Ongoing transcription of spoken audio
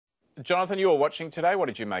Jonathan, you were watching today. What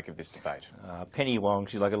did you make of this debate? Penny Wong,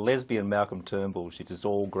 she's like a lesbian Malcolm Turnbull. She's just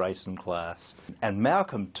all grace and class. And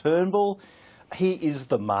Malcolm Turnbull, he is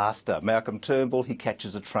the master. Malcolm Turnbull, he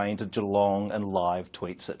catches a train to Geelong and live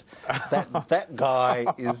tweets it. That guy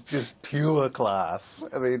is just pure class.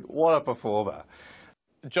 I mean, what a performer.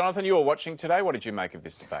 Jonathan, you were watching today. What did you make of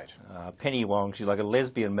this debate? Penny Wong, she's like a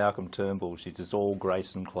lesbian Malcolm Turnbull. She's just all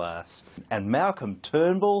grace and class. And Malcolm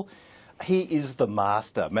Turnbull, he is the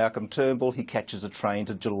master. Malcolm Turnbull, he catches a train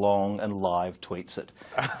to Geelong and live tweets it.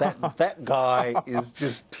 That guy is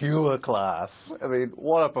just pure class. I mean,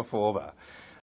 what a performer.